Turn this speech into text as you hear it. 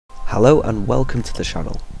Hello and welcome to the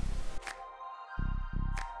channel.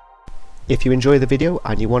 If you enjoy the video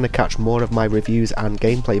and you want to catch more of my reviews and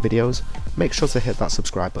gameplay videos, make sure to hit that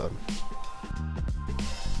subscribe button.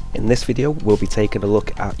 In this video we'll be taking a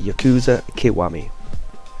look at Yakuza Kiwami.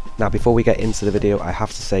 Now before we get into the video, I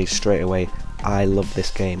have to say straight away, I love this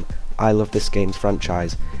game. I love this game's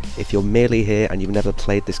franchise. If you're merely here and you've never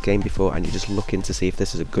played this game before and you're just looking to see if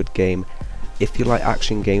this is a good game, if you like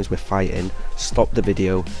action games with fighting, stop the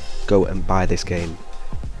video, go and buy this game.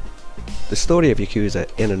 The story of Yakuza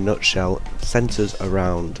in a nutshell centres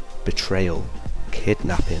around betrayal,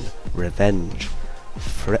 kidnapping, revenge,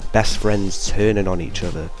 best friends turning on each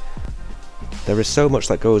other. There is so much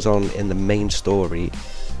that goes on in the main story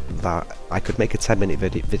that I could make a 10-minute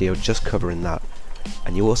video just covering that.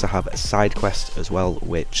 And you also have a side quest as well,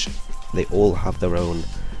 which they all have their own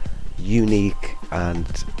unique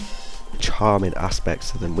and charming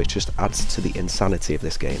aspects to them, which just adds to the insanity of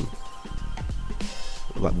this game.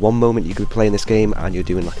 Like one moment you could be playing this game and you're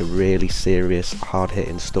doing like a really serious,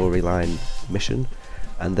 hard-hitting storyline mission,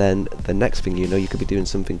 and then the next thing you know you could be doing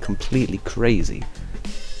something completely crazy.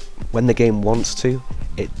 When the game wants to,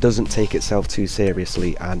 it doesn't take itself too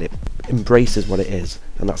seriously and it embraces what it is,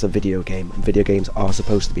 and that's a video game, and video games are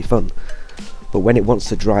supposed to be fun. But when it wants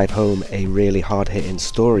to drive home a really hard-hitting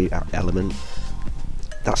story element,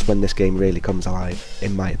 that's when this game really comes alive,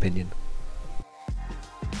 in my opinion.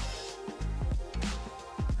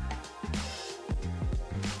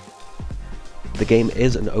 The game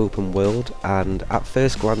is an open world, and at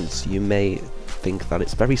first glance you may think that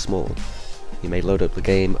it's very small. You may load up the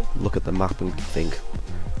game, look at the map and think,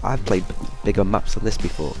 I've played bigger maps than this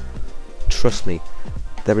before. Trust me,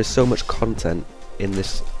 there is so much content in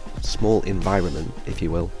this small environment, if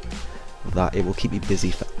you will, that it will keep you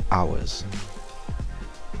busy for hours.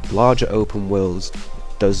 Larger open worlds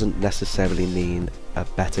doesn't necessarily mean a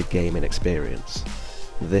better gaming experience.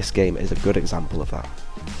 This game is a good example of that.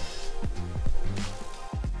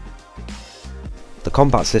 The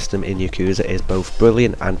combat system in Yakuza is both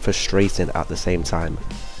brilliant and frustrating at the same time.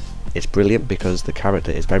 It's brilliant because the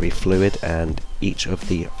character is very fluid and each of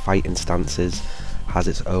the fighting stances has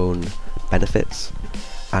its own benefits,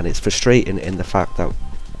 and it's frustrating in the fact that,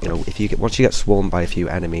 you know, once you get swarmed by a few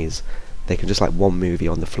enemies, they can just like one move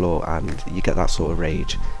you on the floor and you get that sort of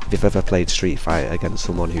rage. If you've ever played Street Fighter against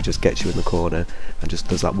someone who just gets you in the corner and just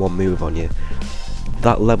does that one move on you,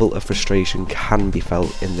 that level of frustration can be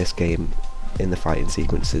felt in this game in the fighting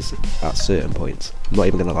sequences at certain points. I'm not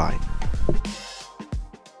even gonna lie.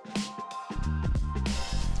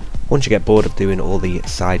 Once you get bored of doing all the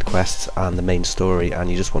side quests and the main story and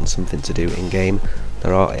you just want something to do in game,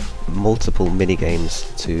 there are multiple mini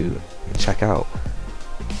games to check out.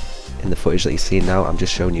 In the footage that you see now, I'm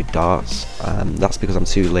just showing you darts. That's because I'm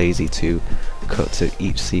too lazy to cut to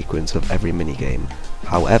each sequence of every mini game.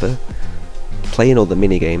 However, playing all the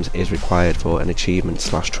mini games is required for an achievement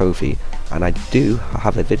 / trophy, and I do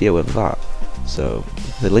have a video of that, so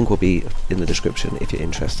the link will be in the description if you're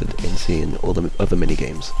interested in seeing all the other mini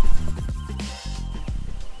games.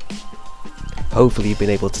 Hopefully you've been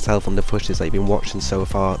able to tell from the footage that you've been watching so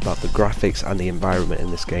far that the graphics and the environment in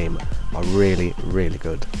this game are really, really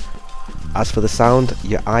good. As for the sound,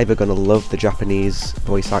 you're either going to love the Japanese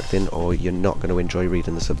voice acting or you're not going to enjoy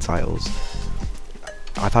reading the subtitles.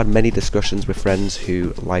 I've had many discussions with friends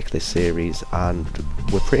who like this series and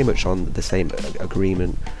we're pretty much on the same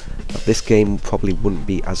agreement that this game probably wouldn't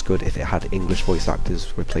be as good if it had English voice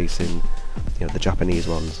actors replacing, you know, the Japanese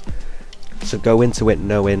ones. So go into it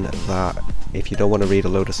knowing that if you don't want to read a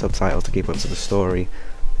load of subtitles to keep up to the story,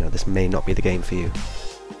 you know, this may not be the game for you.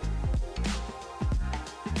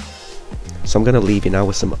 So I'm going to leave you now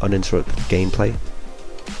with some uninterrupted gameplay.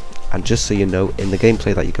 And just so you know, in the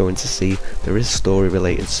gameplay that you're going to see, there is story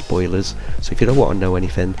related spoilers, so if you don't want to know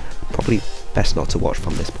anything, probably best not to watch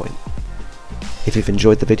from this point. If you've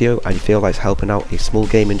enjoyed the video and you feel like it's helping out a small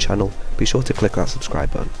gaming channel, be sure to click that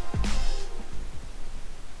subscribe button.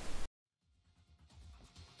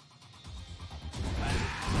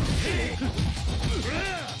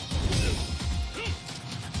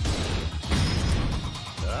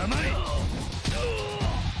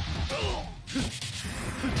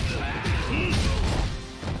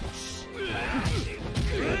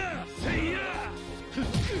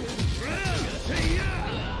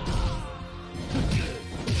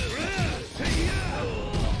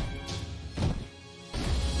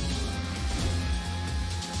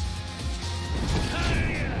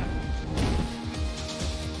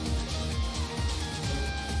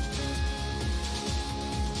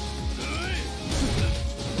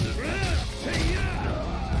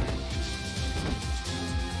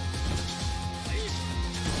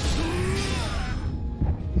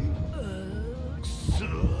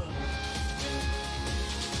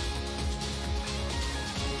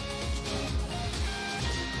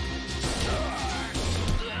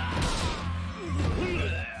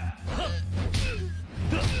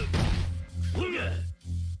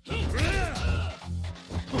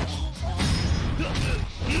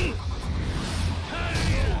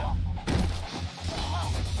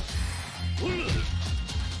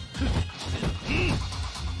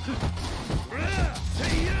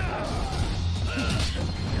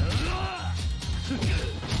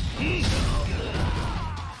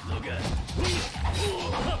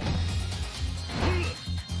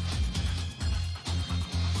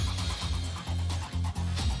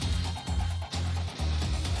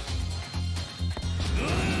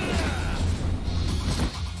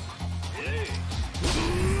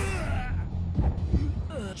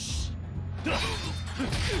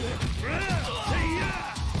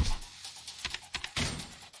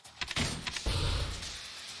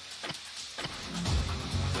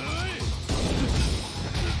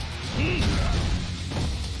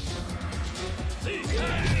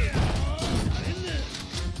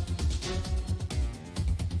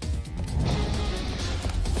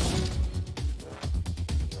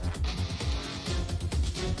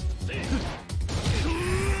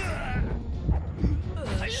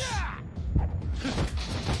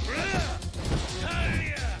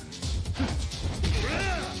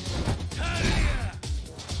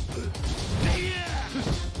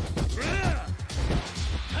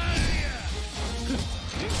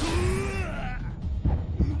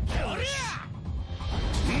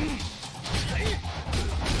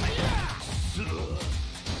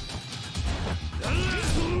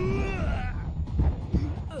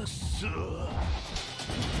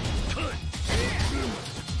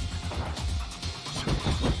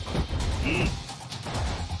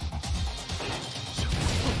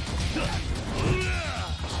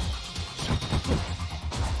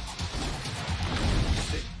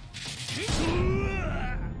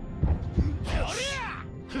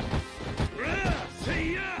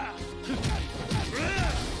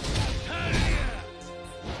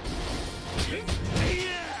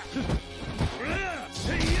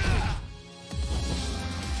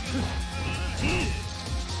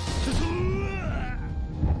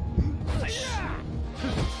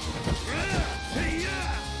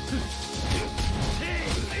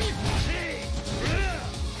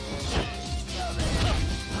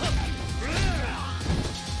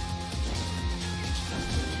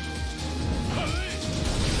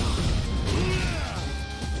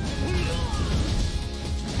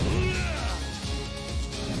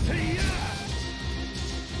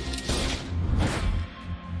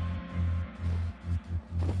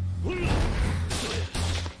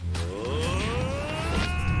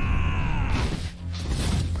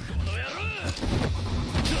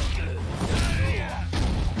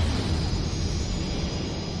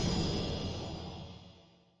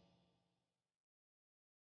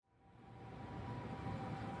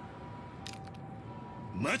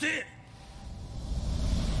 待て。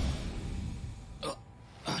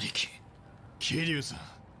兄貴。桐生さん、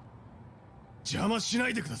邪魔しな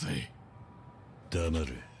いでください。黙れ。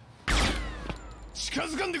近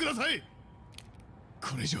づかんでください。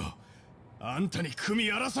これ以上あんたに組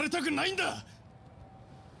やらされたくないんだ。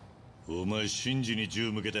お前シンジに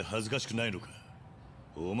銃向けて恥ずかしくないのか。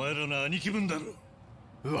お前らの兄貴分だ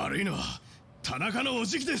ろ。悪いのは田中のお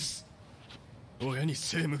じきです。親に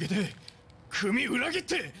背向けて組裏切っ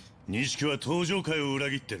て。錦は登場会を裏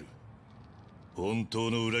切ってる。本当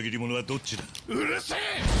の裏切り者はどっちだ。うるせえ。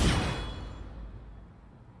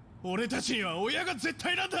俺たちには親が絶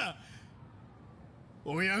対なんだ。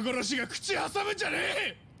親殺しが口挟むんじゃね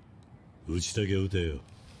え。撃ちたきゃ撃てよ。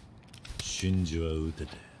シンジは撃て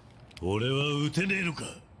て俺は撃てねえのか。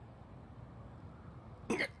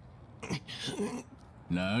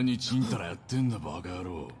何ちんたらやってんだバカ野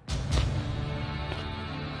郎。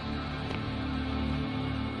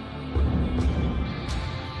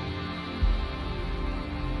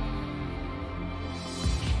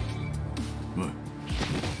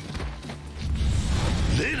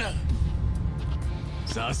レイナ、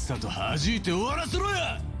さっさと弾いて終わらせろ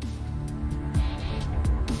や。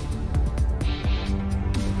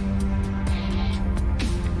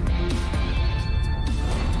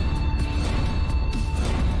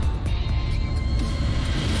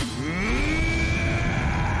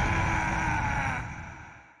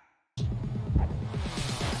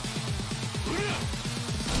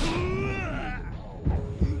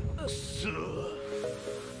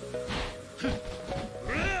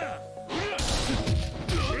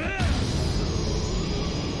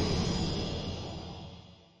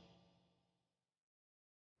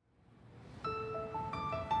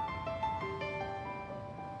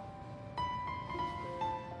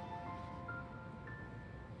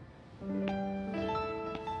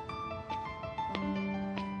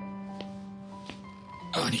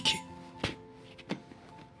兄貴、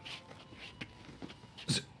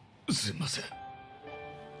すいません。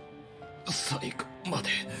最後まで。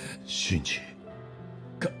シンジ、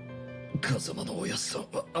風間のおやっさん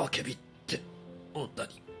はアケビって女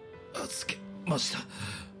に預けました。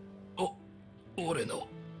俺の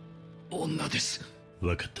女です。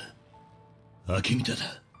分かった。アケミタ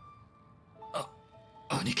だ。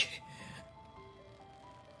兄貴、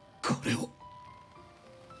これを。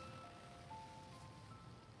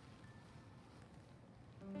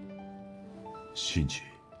シンジ、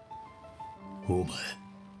お前。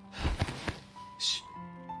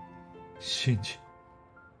シンジ。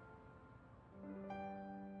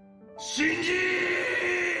シンジ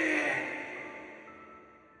ー！